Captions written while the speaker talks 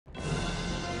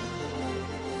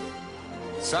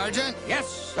Sergeant? Yes,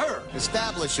 sir.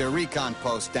 Establish a recon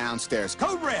post downstairs.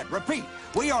 Code Red, repeat.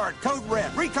 We are at Code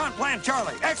Red. Recon Plan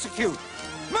Charlie, execute.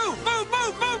 Move, move,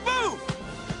 move, move, move!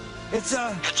 It's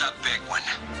a big one.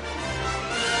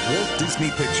 Walt Disney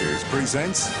Pictures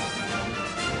presents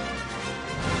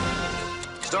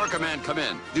Star Command, come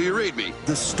in. Do you read me?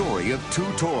 the story of two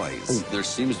toys There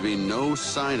seems to be no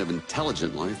sign of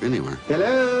intelligent life anywhere.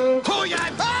 Hello? Oh, yeah!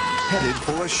 headed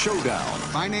for a showdown.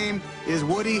 My name is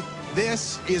Woody.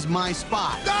 This is my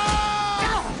spot.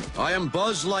 I am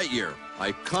Buzz Lightyear.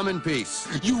 I come in peace.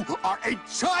 You are a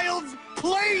child's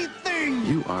plaything!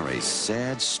 You are a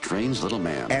sad, strange little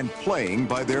man. And playing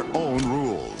by their own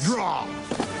rules. Draw.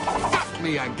 Fuck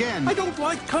me again. I don't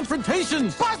like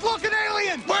confrontations! Buzz-looking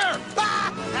alien! Where?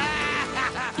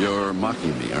 You're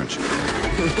mocking me, aren't you?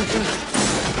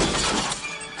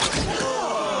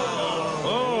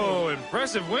 Oh,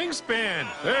 impressive wingspan.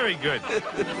 Very good.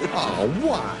 Oh,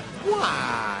 what?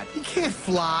 What? You can't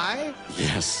fly.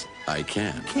 Yes, I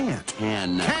can. Can't.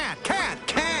 Can. Can't.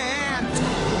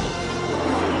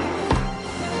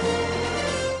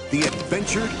 The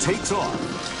adventure takes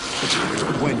off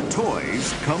when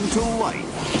toys come to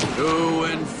life. To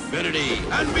infinity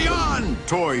and beyond!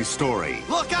 Toy Story.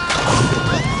 Look out!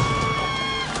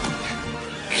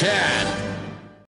 Can.